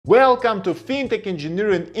Welcome to Fintech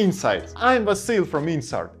Engineering Insights. I'm Vasil from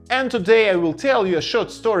INSART, and today I will tell you a short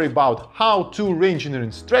story about how two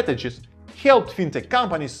re-engineering strategies helped fintech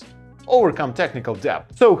companies overcome technical debt.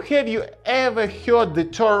 So, have you ever heard the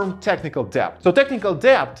term technical debt? So, technical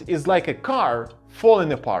debt is like a car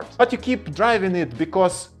falling apart, but you keep driving it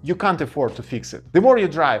because you can't afford to fix it. The more you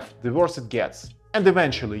drive, the worse it gets. And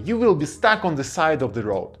eventually, you will be stuck on the side of the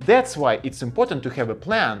road. That's why it's important to have a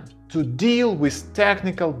plan to deal with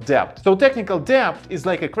technical debt. So technical debt is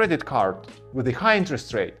like a credit card with a high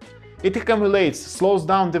interest rate. It accumulates, slows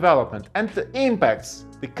down development, and impacts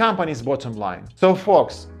the company's bottom line. So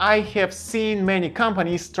folks, I have seen many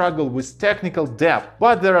companies struggle with technical debt,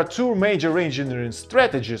 but there are two major engineering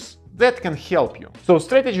strategies that can help you. So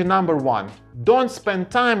strategy number one, don't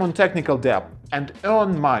spend time on technical debt and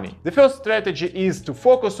earn money. The first strategy is to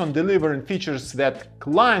focus on delivering features that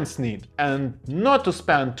clients need and not to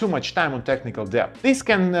spend too much time on technical debt. This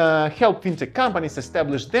can help fintech companies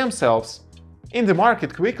establish themselves in the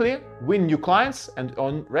market quickly, win new clients, and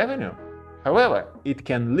earn revenue. However, it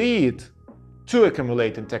can lead to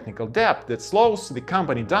accumulating technical debt that slows the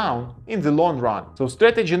company down in the long run. So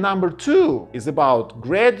strategy number two is about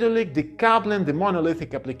gradually decoupling the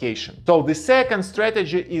monolithic application. So the second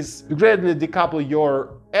strategy is to gradually decouple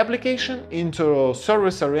your application into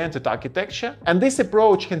service-oriented architecture. And this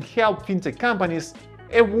approach can help fintech companies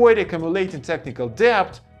avoid accumulating technical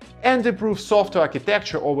debt and improve software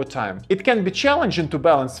architecture over time. It can be challenging to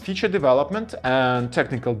balance feature development and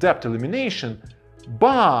technical debt elimination,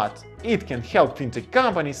 but it can help fintech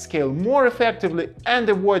companies scale more effectively and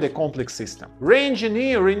avoid a complex system.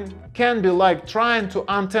 Re-engineering can be like trying to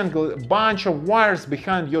untangle a bunch of wires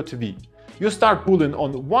behind your TV. You start pulling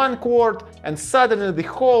on one cord and suddenly the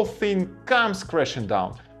whole thing comes crashing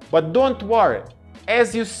down. But don't worry,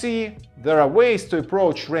 as you see, there are ways to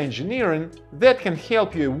approach re-engineering that can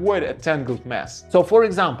help you avoid a tangled mess. So for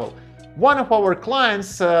example, one of our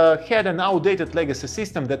clients had an outdated legacy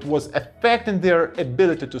system that was affecting their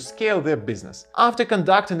ability to scale their business. After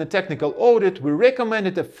conducting a technical audit, we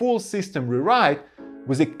recommended a full system rewrite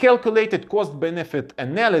with a calculated cost-benefit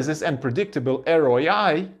analysis and predictable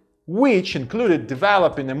ROI, which included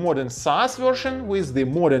developing a modern SaaS version with the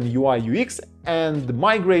modern UI UX and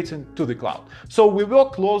migrating to the cloud. So we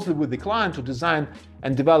worked closely with the client to design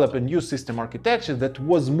and develop a new system architecture that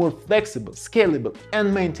was more flexible, scalable,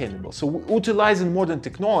 and maintainable. So utilizing modern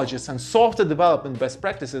technologies and software development best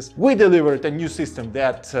practices, we delivered a new system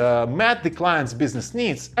that met the client's business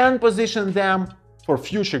needs and positioned them for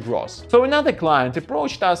future growth. So another client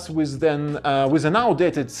approached us with an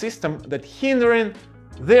outdated system that hindering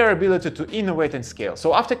their ability to innovate and scale.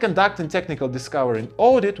 So after conducting technical discovery and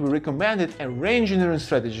audit, we recommended a re-engineering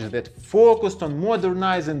strategy that focused on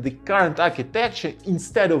modernizing the current architecture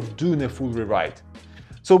instead of doing a full rewrite.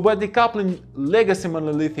 So by decoupling legacy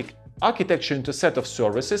monolithic architecture into a set of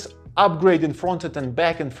services, upgrading front-end and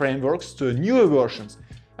back-end frameworks to newer versions,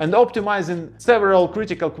 and optimizing several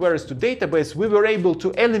critical queries to database, we were able to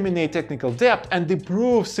eliminate technical debt and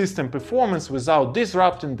improve system performance without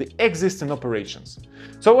disrupting the existing operations.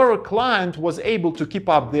 So our client was able to keep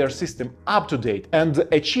up their system up to date and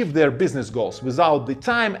achieve their business goals without the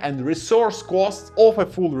time and resource costs of a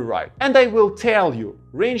full rewrite. And I will tell you,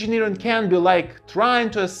 re-engineering can be like trying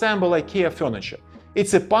to assemble IKEA furniture.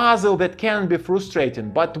 It's a puzzle that can be frustrating,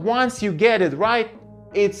 but once you get it right,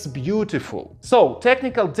 it's beautiful. So,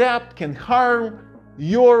 technical debt can harm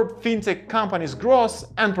your fintech company's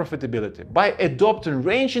growth and profitability. By adopting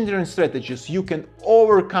re-engineering strategies, you can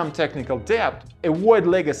overcome technical debt, avoid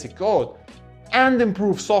legacy code, and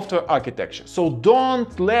improve software architecture. So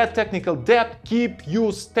don't let technical debt keep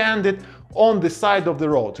you standing on the side of the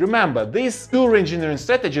road. Remember, these two re-engineering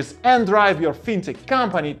strategies and drive your fintech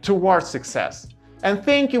company towards success. And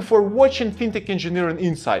thank you for watching Fintech Engineering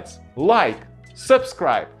Insights. Like,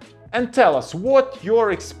 subscribe, and tell us what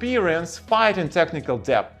your experience fighting technical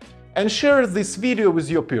debt, and share this video with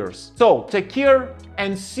your peers. So take care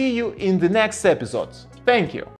and see you in the next episodes. Thank you.